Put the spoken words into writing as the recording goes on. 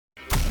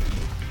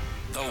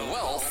The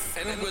Wealth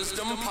and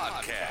Wisdom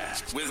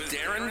Podcast with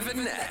Darren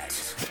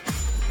Vinette.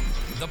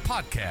 The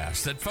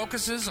podcast that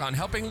focuses on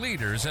helping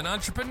leaders and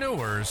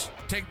entrepreneurs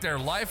take their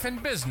life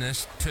and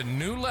business to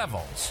new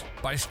levels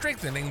by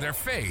strengthening their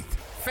faith,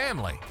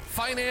 family,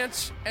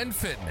 finance, and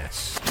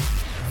fitness.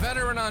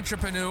 Veteran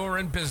entrepreneur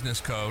and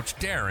business coach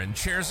Darren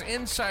shares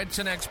insights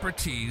and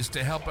expertise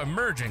to help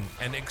emerging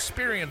and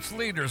experienced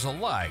leaders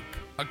alike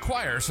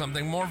acquire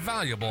something more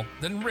valuable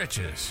than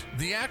riches,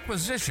 the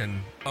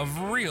acquisition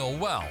of real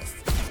wealth.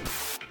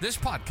 This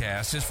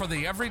podcast is for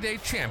the everyday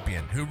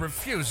champion who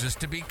refuses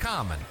to be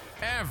common,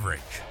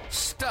 average,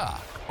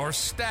 stuck, or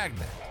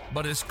stagnant,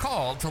 but is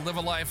called to live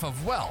a life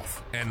of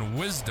wealth and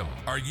wisdom.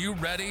 Are you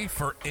ready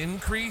for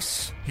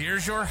increase?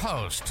 Here's your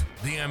host,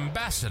 the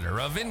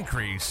ambassador of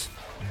increase,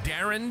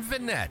 Darren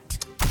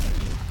Vinette.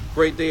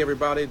 Great day,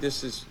 everybody.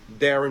 This is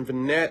Darren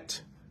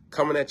Vinette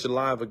coming at you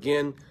live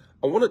again.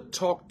 I want to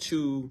talk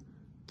to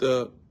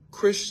the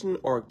Christian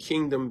or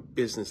kingdom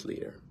business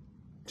leader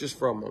just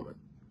for a moment.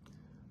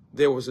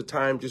 There was a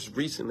time just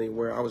recently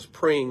where I was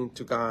praying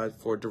to God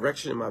for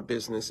direction in my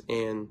business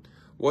and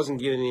wasn't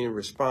getting any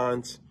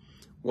response,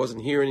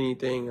 wasn't hearing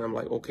anything. And I'm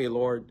like, okay,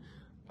 Lord,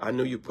 I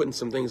know you're putting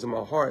some things in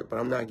my heart, but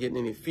I'm not getting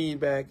any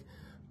feedback.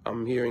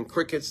 I'm hearing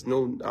crickets.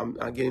 No, I'm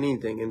not getting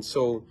anything. And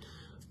so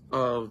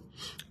I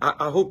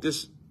hope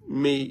this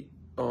may,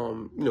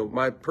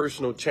 my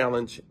personal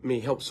challenge may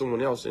help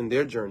someone else in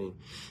their journey.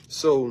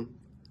 So,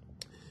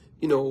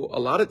 a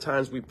lot of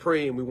times we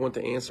pray and we want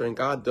the answer, and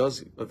God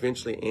does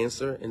eventually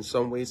answer in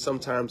some ways.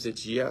 Sometimes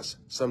it's yes,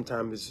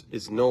 sometimes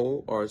it's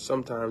no, or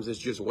sometimes it's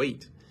just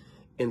wait.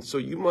 And so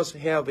you must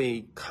have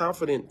a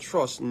confident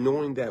trust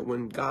knowing that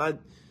when God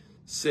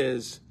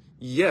says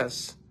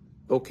yes,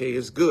 okay,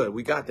 it's good,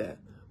 we got that.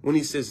 When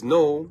he says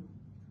no,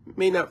 it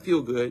may not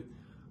feel good,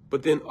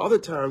 but then other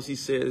times he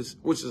says,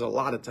 which is a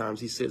lot of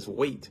times, he says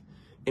wait.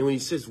 And when he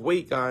says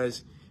wait,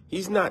 guys,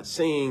 he's not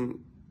saying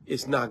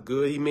it's not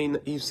good.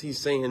 He's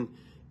saying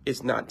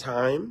it's not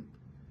time.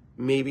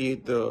 Maybe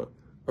the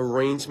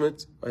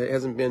arrangement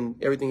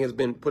everything has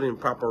been put in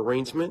proper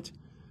arrangement.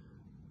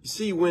 You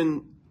see,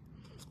 when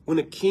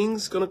a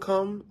king's gonna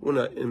come, when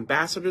an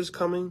ambassador's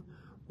coming,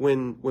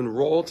 when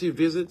royalty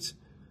visits,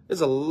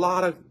 there's a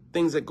lot of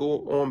things that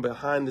go on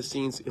behind the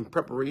scenes in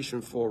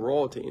preparation for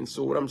royalty. And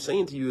so what I'm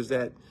saying to you is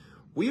that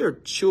we are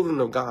children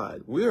of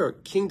God. We are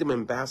kingdom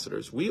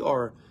ambassadors. We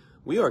are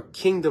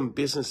kingdom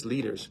business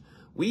leaders.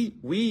 We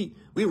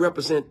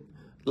represent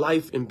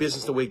life and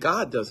business the way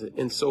God does it.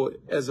 And so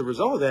as a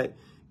result of that,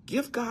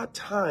 give God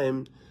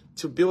time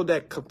to build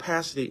that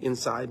capacity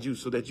inside you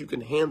so that you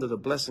can handle the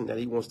blessing that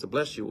he wants to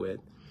bless you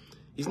with.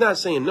 He's not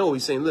saying no.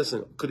 He's saying,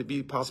 listen, could it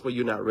be possible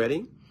you're not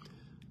ready?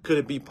 Could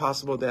it be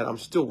possible that I'm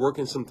still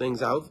working some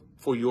things out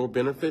for your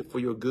benefit, for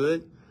your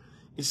good?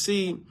 You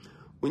see,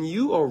 when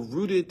you are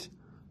rooted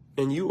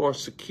and you are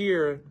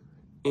secure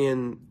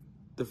in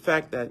the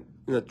fact that,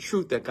 in the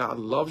truth that God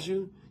loves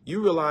you,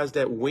 you realize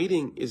that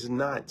waiting is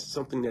not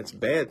something that's a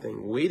bad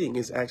thing. Waiting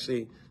is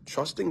actually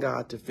trusting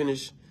God to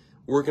finish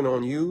working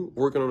on you,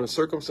 working on a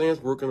circumstance,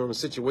 working on a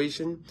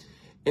situation.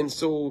 And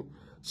so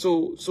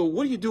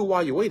what do you do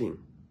while you're waiting?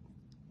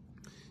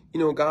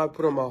 God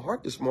put on my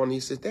heart this morning, he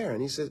says,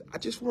 Darren, he says, I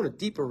just want a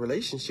deeper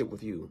relationship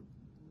with you.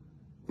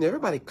 Now,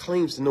 everybody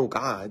claims to know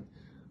God,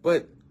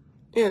 but,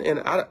 and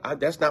I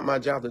that's not my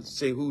job to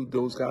say who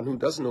knows God and who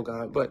doesn't know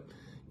God, but,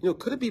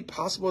 could it be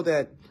possible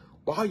that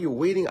while you're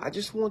waiting, I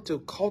just want to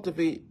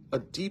cultivate a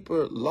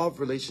deeper love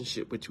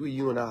relationship between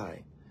you and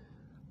I.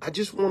 I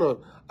just want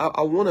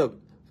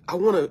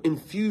to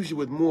infuse you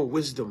with more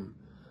wisdom,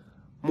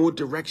 more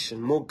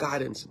direction, more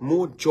guidance,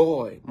 more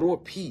joy, more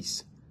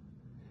peace.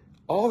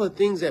 All the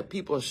things that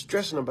people are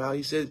stressing about,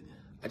 he said,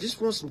 I just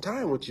want some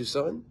time with you,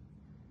 son.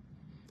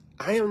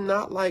 I am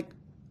not like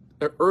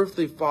an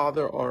earthly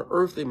father or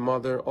earthly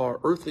mother or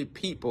earthly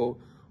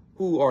people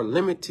who are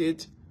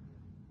limited,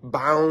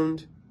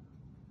 bound,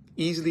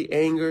 easily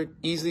angered,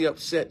 easily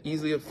upset,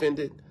 easily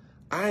offended.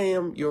 I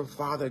am your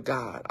Father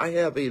God. I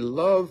have a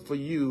love for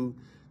you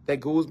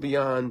that goes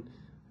beyond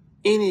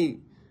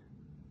any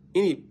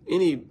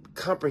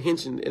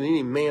comprehension that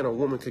any man or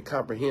woman could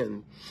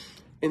comprehend.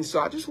 And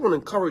so I just want to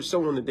encourage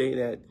someone today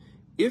that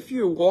if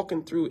you're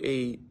walking through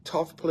a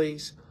tough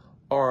place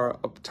or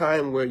a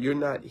time where you're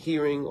not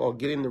hearing or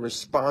getting the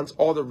response,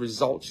 all the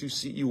results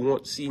you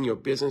want to see in your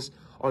business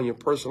or in your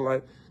personal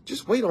life,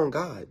 just wait on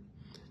God.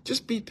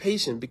 Just be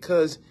patient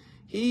because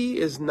he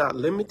is not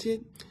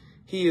limited.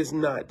 He is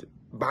not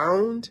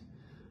bound.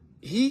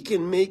 He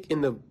can make in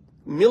the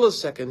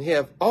millisecond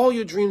have all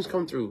your dreams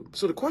come true.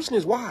 So the question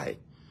is why?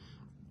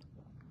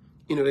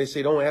 They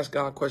say don't ask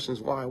God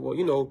questions why.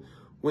 Well,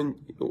 when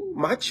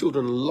my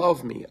children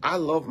love me, I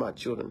love my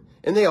children,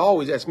 and they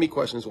always ask me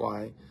questions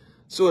why.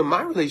 So in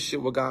my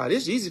relationship with God,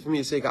 it's easy for me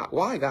to say, God,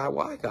 why God?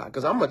 Why God?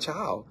 Because I'm a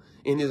child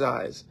in his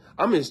eyes.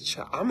 I'm his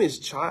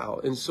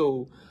child. And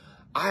so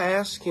I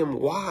ask him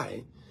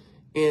why.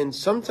 And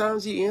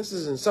sometimes he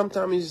answers and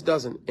sometimes he just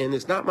doesn't. And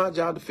it's not my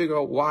job to figure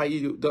out why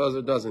he does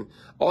or doesn't.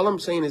 All I'm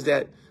saying is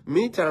that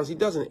many times he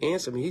doesn't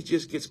answer me. He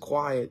just gets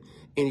quiet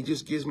And he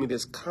just gives me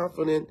this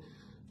confident,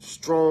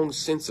 strong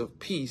sense of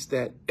peace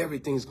that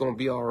everything's going to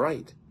be all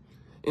right.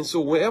 And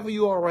so wherever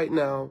you are right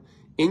now,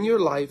 in your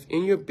life,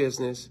 in your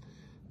business,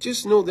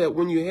 just know that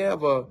when you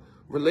have a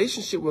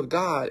relationship with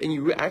God and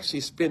you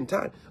actually spend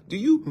time, do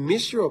you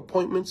miss your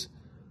appointments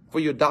for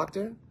your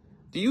doctor?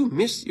 Do you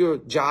miss your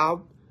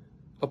job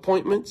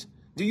appointments?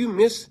 Do you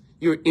miss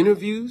your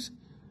interviews?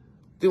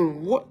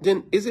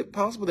 Then is it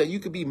possible that you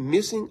could be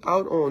missing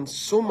out on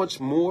so much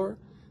more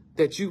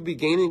that you'd be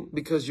gaining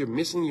because you're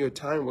missing your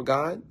time with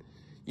God?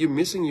 You're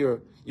missing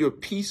your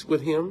peace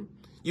with him.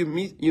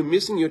 You're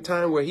missing your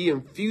time where he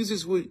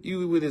infuses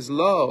you with his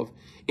love,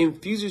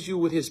 infuses you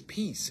with his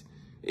peace,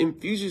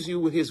 infuses you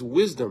with his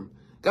wisdom.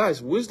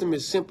 Guys, wisdom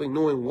is simply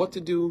knowing what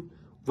to do,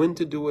 when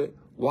to do it,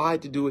 why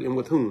to do it, and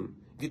with whom.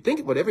 If you think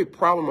about every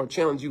problem or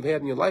challenge you've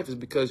had in your life is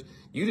because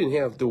you didn't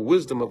have the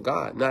wisdom of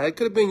God. Now, it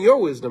could have been your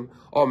wisdom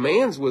or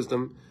man's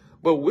wisdom,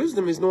 but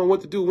wisdom is knowing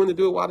what to do, when to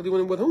do it, why to do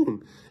it, and with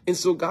whom. And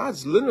so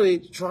God's literally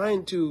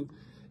trying to,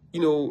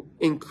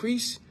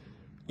 increase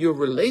your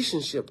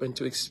relationship and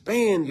to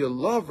expand your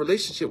love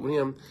relationship with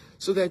him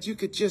so that he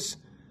could just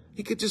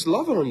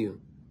love on you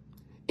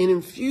and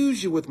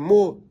infuse you with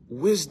more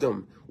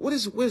wisdom. What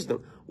is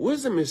wisdom?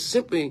 Wisdom is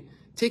simply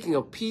taking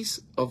a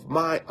piece of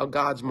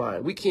God's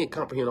mind. We can't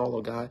comprehend all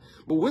of God,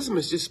 but wisdom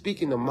is just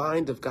speaking the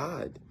mind of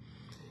God.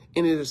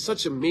 And it is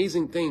such an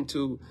amazing thing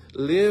to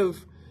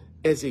live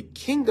as a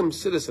kingdom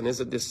citizen, as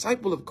a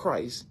disciple of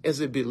Christ, as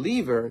a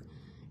believer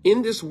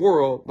in this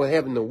world, but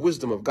having the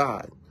wisdom of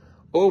God.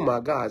 Oh my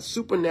God,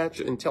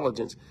 supernatural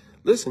intelligence.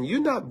 Listen, you're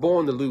not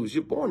born to lose.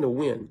 You're born to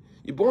win.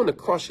 You're born to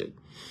crush it.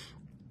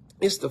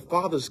 It's the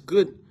Father's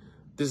good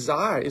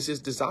desire. It's his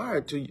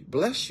desire to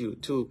bless you,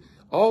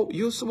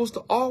 you're supposed to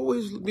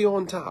always be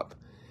on top.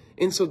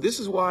 And so this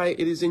is why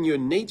it is in your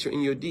nature,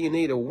 in your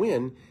DNA to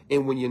win.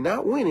 And when you're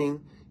not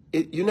winning,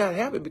 you're not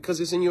happy because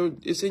it's in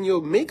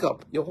your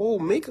makeup, your whole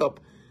makeup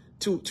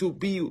to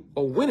be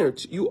a winner.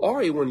 You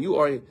are a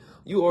winner.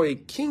 You are a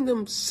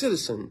kingdom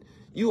citizen.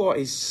 You are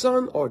a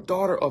son or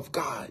daughter of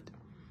God.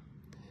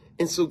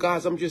 And so,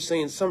 guys, I'm just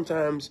saying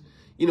sometimes,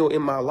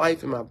 in my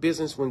life, in my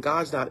business, when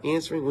God's not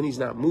answering, when he's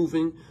not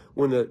moving,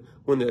 when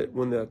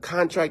the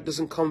contract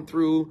doesn't come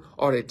through,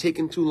 or they're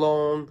taking too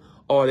long,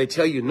 or they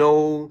tell you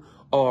no,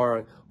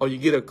 or you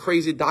get a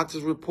crazy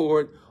doctor's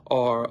report,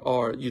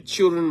 or your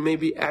children may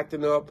be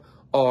acting up,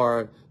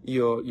 or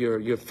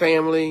your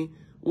family,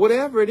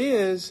 whatever it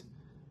is,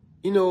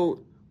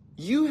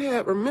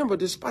 remember,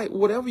 despite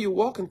whatever you're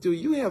walking through,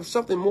 you have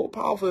something more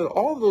powerful than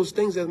all of those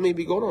things that may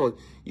be going on.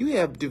 You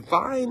have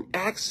divine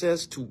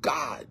access to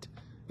God.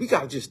 We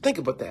got to just think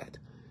about that.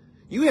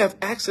 You have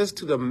access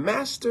to the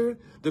master,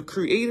 the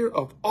creator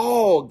of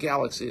all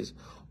galaxies,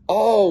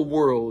 all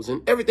worlds,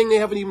 and everything they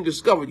haven't even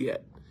discovered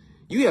yet.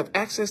 You have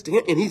access to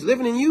him, and he's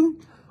living in you.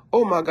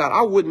 Oh my God,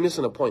 I wouldn't miss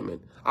an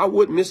appointment. I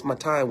wouldn't miss my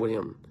time with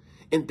him.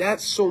 And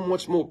that's so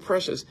much more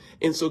precious.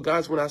 And so,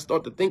 guys, when I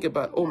start to think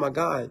about, oh my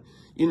God,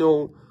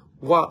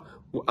 while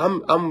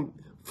I'm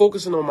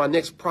focusing on my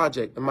next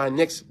project and my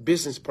next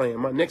business plan,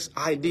 my next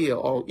idea,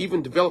 or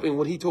even developing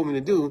what he told me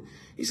to do,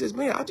 he says,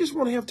 man, I just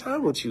want to have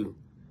time with you.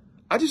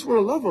 I just want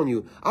to love on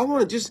you. I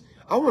want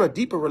a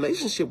deeper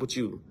relationship with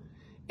you.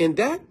 And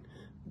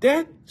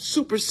that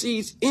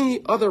supersedes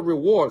any other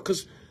reward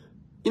because,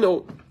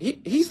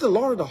 he's the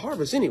Lord of the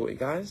harvest anyway,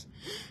 guys.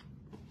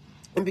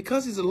 And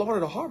because he's the Lord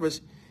of the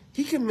harvest,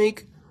 he can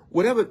make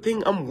whatever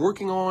thing I'm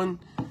working on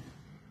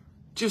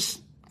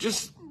just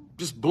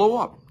blow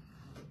up.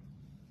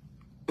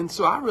 And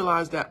so I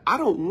realized that I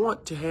don't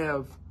want to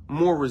have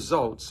more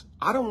results.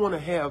 I don't want to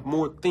have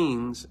more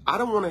things. I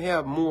don't want to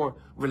have more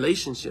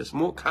relationships,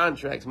 more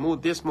contracts, more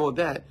this, more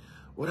that,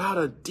 without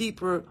a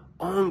deeper,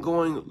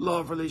 ongoing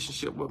love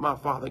relationship with my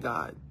Father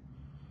God.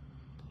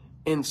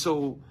 And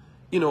so,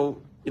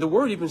 the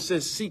word even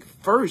says, seek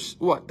first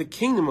what? The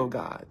kingdom of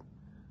God,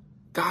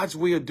 God's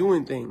way of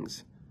doing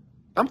things.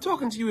 I'm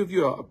talking to you if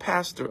you're a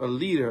pastor, a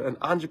leader, an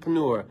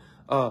entrepreneur,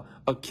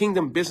 a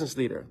kingdom business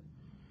leader.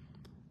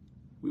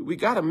 We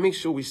got to make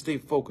sure we stay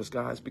focused,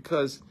 guys,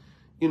 because,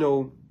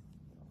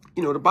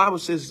 the Bible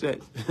says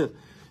that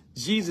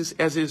Jesus,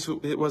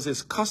 it was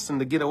his custom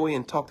to get away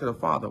and talk to the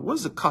Father. What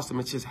is the custom?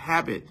 It's his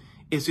habit.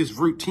 It's his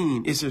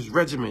routine. It's his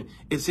regimen.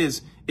 It's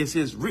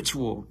his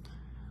ritual.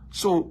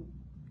 So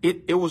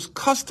it was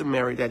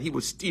customary that he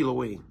would steal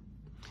away.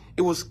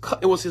 It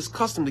was his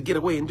custom to get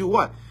away and do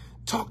what?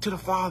 Talk to the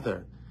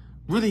Father.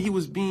 Really, he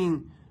was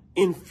being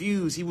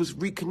infused. He was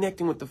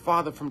reconnecting with the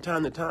Father from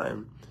time to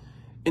time.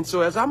 And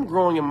so as I'm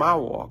growing in my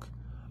walk,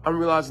 I'm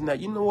realizing that,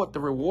 the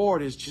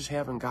reward is just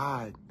having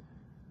God,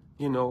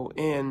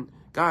 and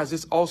guys,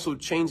 it's also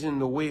changing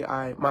the way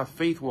my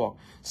faith walk.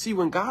 See,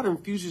 when God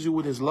infuses you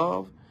with his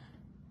love,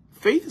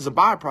 faith is a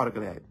byproduct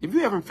of that.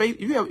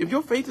 If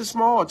your faith is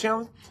small or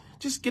challenged,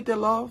 just get that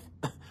love.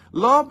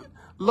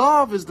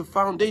 Love is the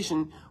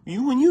foundation.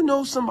 When you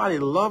know somebody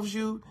loves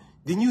you,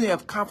 then you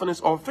have confidence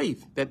or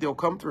faith that they'll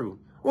come through.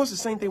 Well, it's the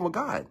same thing with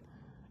God.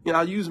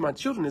 I use my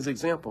children as an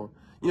example.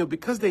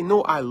 Because they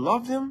know I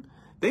love them,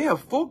 they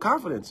have full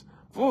confidence.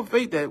 Full of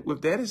faith that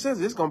with that it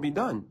says it's going to be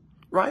done.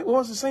 Right? Well,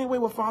 it's the same way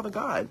with Father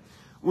God.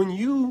 When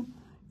you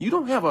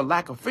don't have a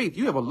lack of faith,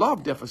 you have a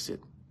love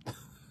deficit.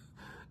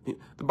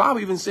 The Bible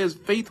even says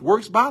faith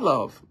works by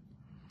love.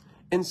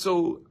 And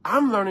so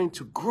I'm learning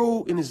to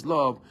grow in his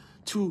love,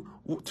 to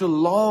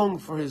long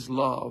for his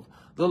love.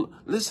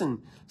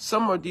 Listen,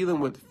 some are dealing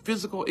with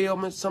physical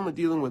ailments. Some are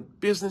dealing with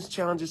business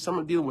challenges. Some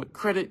are dealing with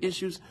credit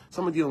issues.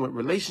 Some are dealing with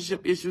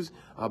relationship issues.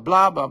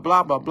 Blah, blah,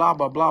 blah, blah, blah,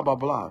 blah, blah, blah,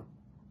 blah.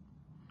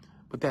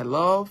 But that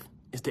love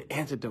is the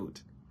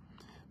antidote.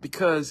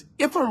 Because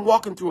if I'm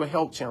walking through a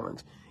health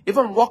challenge, if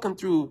I'm walking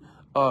through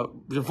a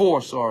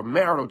divorce or a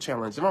marital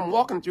challenge, if I'm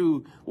walking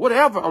through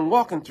whatever I'm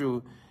walking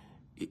through,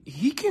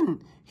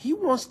 he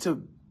wants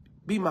to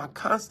be my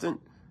constant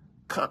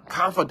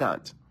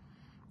confidant.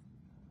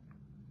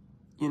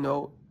 You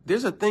know,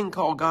 there's a thing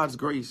called God's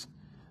grace.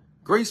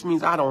 Grace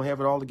means I don't have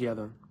it all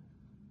together,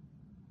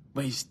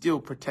 but he still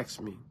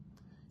protects me.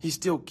 He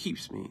still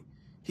keeps me.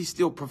 He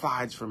still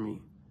provides for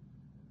me.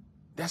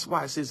 That's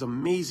why it says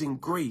amazing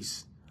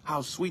grace.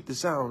 How sweet the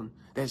sound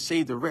that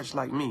saved a wretch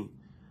like me.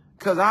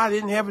 Because I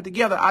didn't have it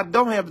together. I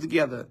don't have it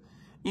together.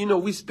 You know,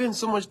 we spend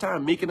so much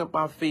time making up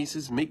our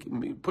faces,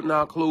 putting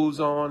our clothes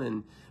on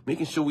and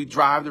making sure we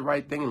drive the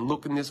right thing and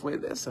looking this way.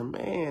 Listen,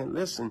 man,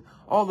 listen,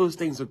 all those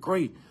things are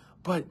great.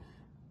 But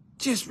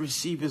just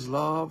receive his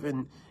love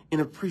and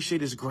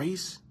appreciate his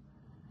grace.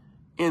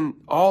 And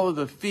all of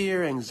the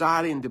fear,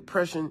 anxiety, and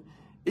depression,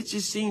 it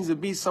just seems to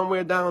be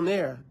somewhere down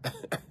there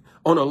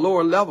on a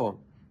lower level.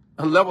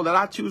 A level that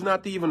I choose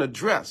not to even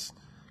address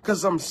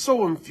because I'm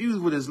so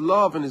infused with his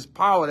love and his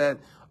power that,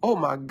 oh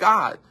my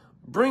God,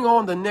 bring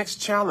on the next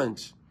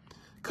challenge.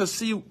 Because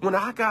see, when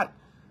I got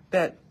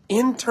that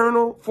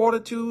internal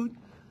fortitude,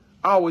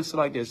 I always say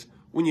like this,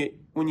 when your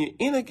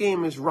inner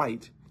game is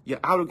right, your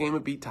outer game will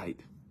be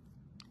tight.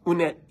 When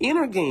that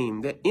inner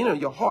game,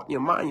 your heart,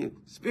 your mind, your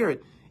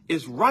spirit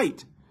is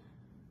right,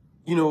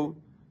 you know,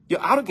 your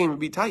outer game will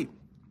be tight.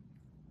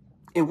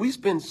 And we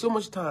spend so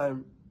much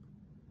time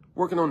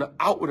working on the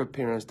outward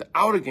appearance, the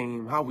outer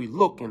game, how we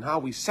look and how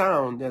we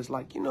sound. That's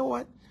like, you know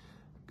what,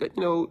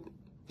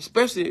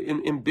 especially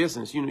in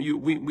business,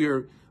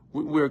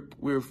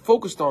 we're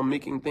focused on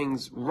making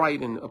things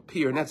right and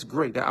appear, and that's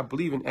great. I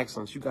believe in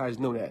excellence. You guys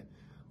know that.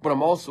 But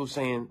I'm also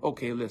saying,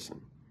 okay,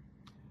 listen.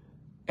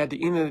 At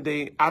the end of the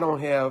day, I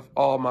don't have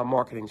all my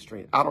marketing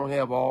straight. I don't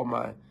have all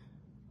my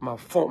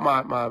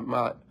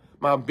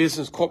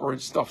business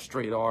corporate stuff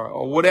straight,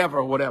 or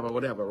whatever,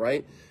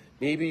 right?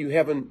 Maybe you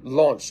haven't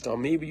launched, or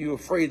maybe you're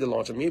afraid to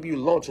launch, or maybe you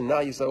launch and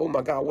now you say, oh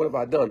my God, what have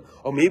I done?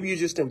 Or maybe you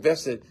just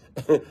invested,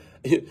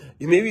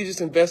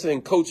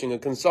 in coaching or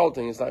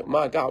consulting. It's like,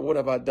 my God, what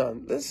have I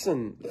done?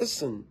 Listen.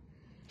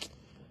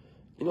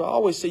 You know, I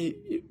always say,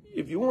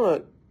 if you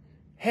want to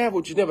have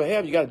what you never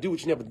have, you got to do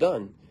what you never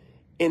done.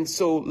 And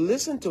so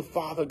listen to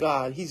Father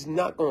God. He's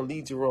not going to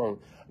lead you wrong.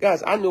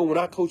 Guys, I know when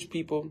I coach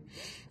people,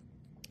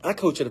 I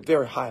coach at a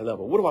very high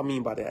level. What do I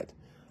mean by that?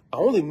 I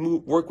only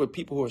work with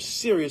people who are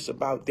serious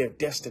about their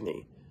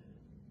destiny,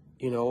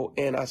 you know,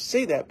 and I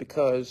say that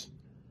because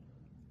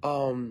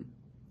I'm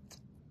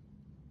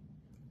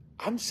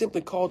simply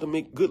called to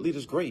make good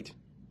leaders great.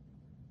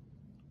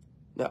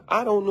 Now,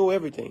 I don't know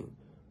everything,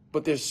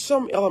 but there's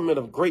some element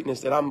of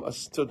greatness that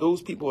to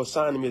those people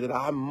assigned to me that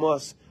I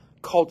must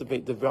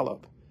cultivate,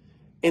 develop.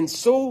 And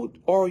so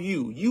are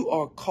you. You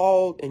are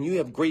called and you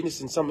have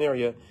greatness in some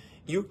area.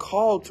 You're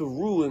called to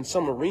rule in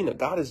some arena.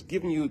 God has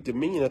given you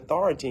dominion,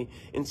 authority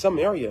in some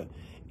area.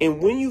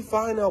 And when you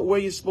find out where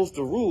you're supposed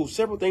to rule,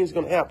 several things are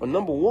going to happen.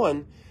 Number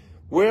one,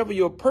 wherever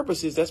your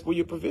purpose is, that's where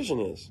your provision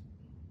is.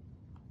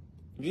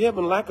 If you have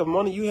a lack of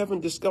money, you haven't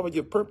discovered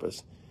your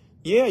purpose.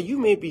 Yeah, you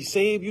may be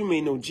saved, you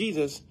may know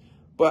Jesus,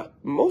 but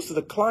most of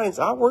the clients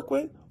I work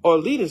with are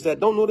leaders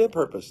that don't know their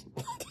purpose.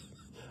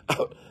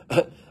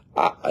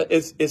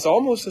 It's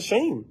almost a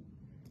shame.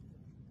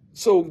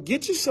 So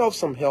get yourself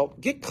some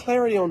help, get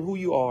clarity on who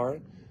you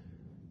are.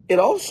 And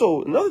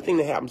also, another thing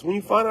that happens, when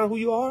you find out who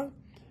you are,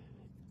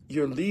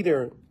 your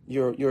leader,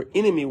 your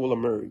enemy will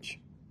emerge.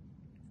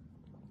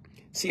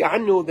 See, I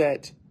know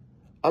that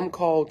I'm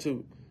called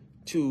to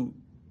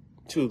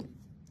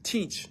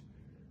teach,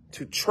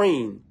 to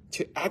train,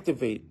 to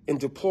activate, and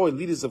deploy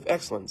leaders of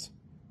excellence,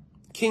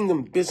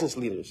 kingdom business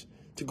leaders,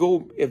 to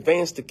go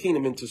advance the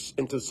kingdom and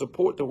to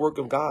support the work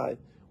of God,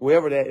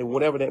 wherever that and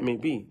whatever that may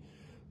be.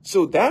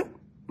 So that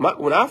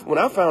when I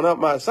found out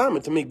my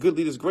assignment to make good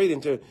leaders great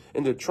and to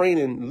train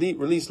and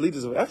release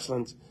leaders of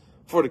excellence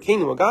for the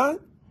kingdom of God,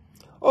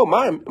 oh,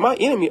 my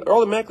enemy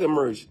automatically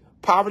emerged.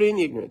 Poverty and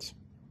ignorance.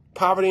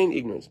 Poverty and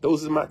ignorance.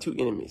 Those are my two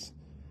enemies.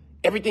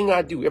 Everything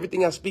I do,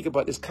 everything I speak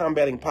about is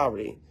combating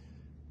poverty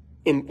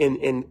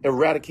and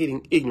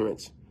eradicating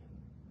ignorance.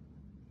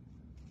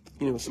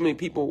 You know, so many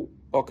people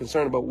are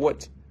concerned about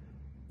what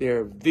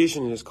their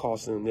vision is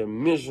costing, their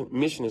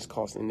mission is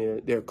costing,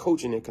 their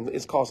coaching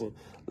is costing.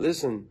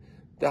 Listen,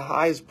 the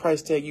highest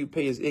price tag you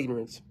pay is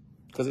ignorance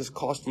because it's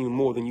costing you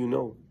more than you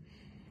know.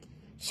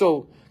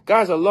 So,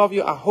 guys, I love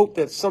you. I hope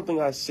that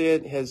something I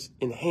said has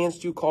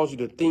enhanced you, caused you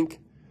to think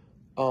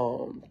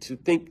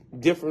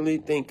differently,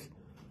 think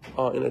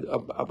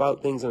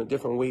about things in a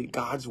different way,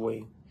 God's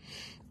way.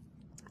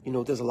 You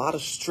know, there's a lot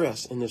of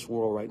stress in this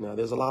world right now.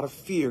 There's a lot of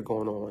fear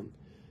going on.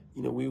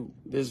 You know,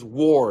 there's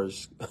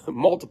wars,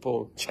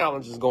 multiple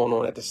challenges going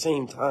on at the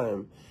same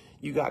time.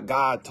 You got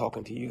God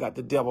talking to you. You got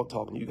the devil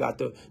talking to you. You got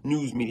the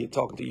news media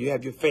talking to you. You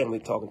have your family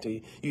talking to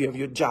you. You have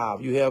your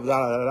job. You have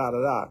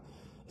da-da-da-da-da-da.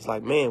 It's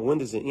like, man, when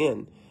does it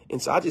end?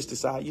 And so I just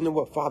decided, you know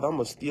what, Father, I'm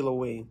going to steal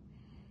away.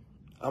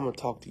 I'm going to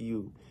talk to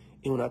you.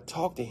 And when I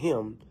talk to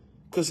him,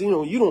 because, you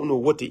know, you don't know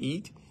what to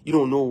eat. You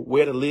don't know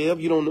where to live.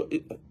 You don't know.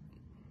 It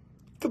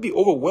could be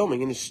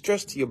overwhelming and it's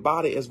stress to your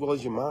body as well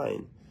as your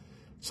mind.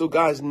 So,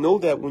 guys, know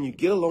that when you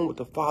get along with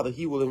the Father,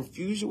 he will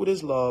infuse you with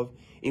his love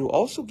and he will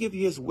also give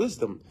you his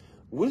wisdom.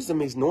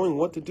 Wisdom is knowing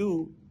what to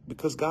do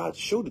because God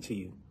showed it to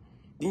you.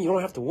 Then you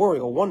don't have to worry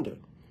or wonder.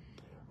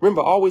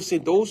 Remember, I always say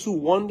those who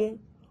wonder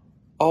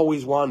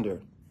always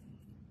wander.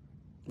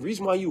 The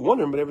reason why you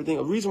wondering about everything,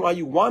 the reason why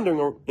you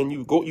wandering and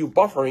you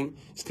buffering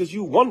is because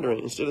you wondering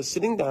instead of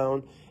sitting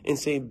down and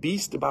saying,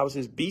 the Bible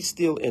says, be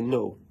still and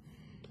know.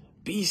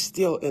 Be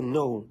still and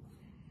know.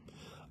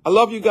 I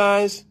love you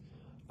guys.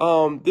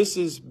 This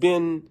has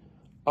been,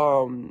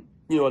 you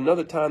know,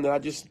 another time that I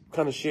just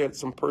kind of shared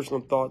some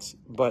personal thoughts,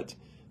 but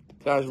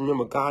guys,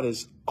 remember, God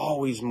is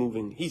always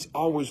moving. He's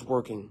always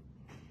working.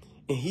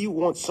 And he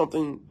wants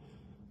something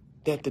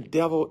that the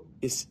devil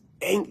is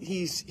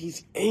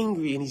he's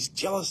angry and he's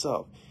jealous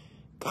of.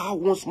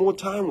 God wants more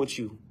time with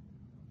you.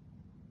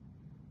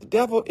 The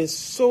devil is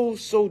so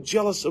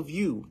jealous of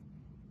you.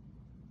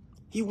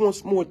 He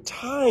wants more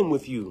time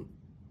with you.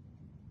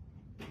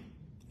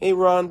 Hey,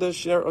 Rhonda,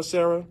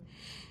 Sarah,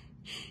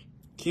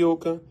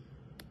 Kioka.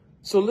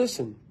 So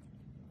listen,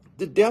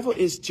 the devil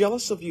is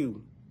jealous of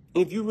you.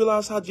 If you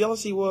realize how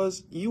jealous he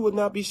was, you would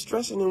not be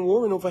stressing and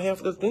worrying over half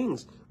of the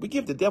things. We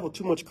give the devil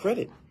too much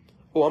credit.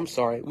 Oh, I'm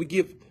sorry. We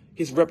give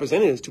his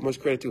representatives too much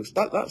credit too.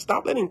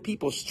 Stop letting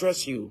people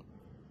stress you.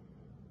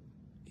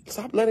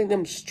 Stop letting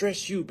them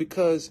stress you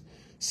because,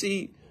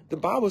 see, the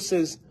Bible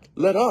says,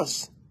 let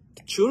us,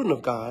 the children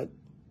of God,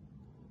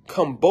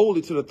 come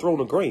boldly to the throne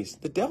of grace.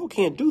 The devil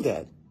can't do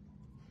that.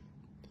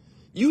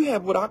 You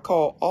have what I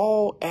call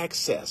all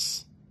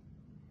access.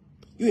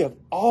 You have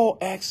all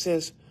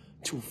access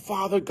to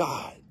Father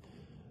God,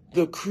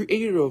 the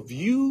creator of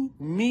you,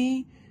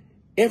 me,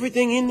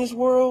 everything in this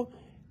world,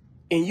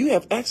 and you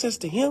have access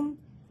to him,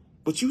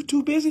 but you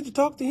too busy to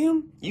talk to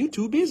him? You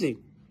too busy.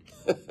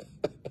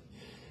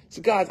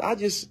 So guys,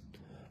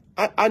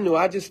 I know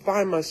I just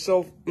find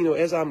myself, you know,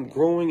 as I'm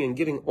growing and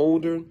getting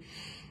older,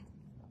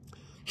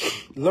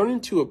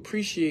 learning to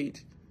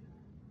appreciate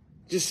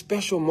just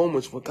special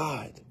moments with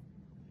God.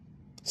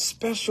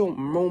 Special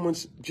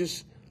moments,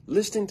 just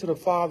listening to the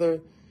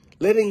Father,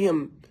 letting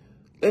him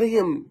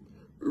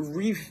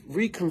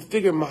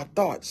reconfigure my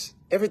thoughts.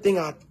 Everything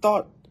I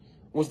thought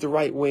was the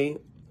right way,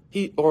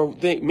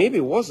 maybe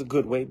it was a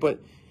good way,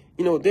 but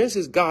you know, this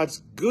is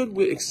God's good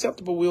will,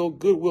 acceptable will,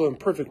 good will, and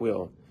perfect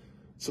will.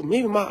 So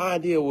maybe my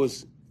idea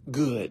was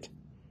good.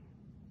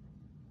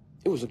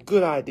 It was a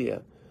good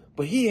idea,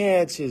 but he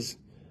adds his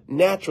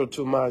natural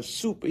to my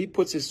super. He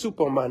puts his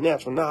super on my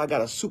natural. Now I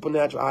got a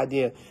supernatural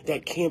idea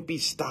that can't be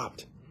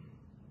stopped.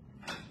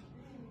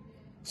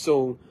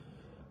 So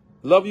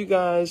love you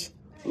guys.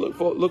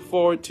 Look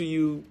forward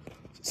to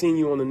seeing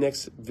you on the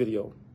next video.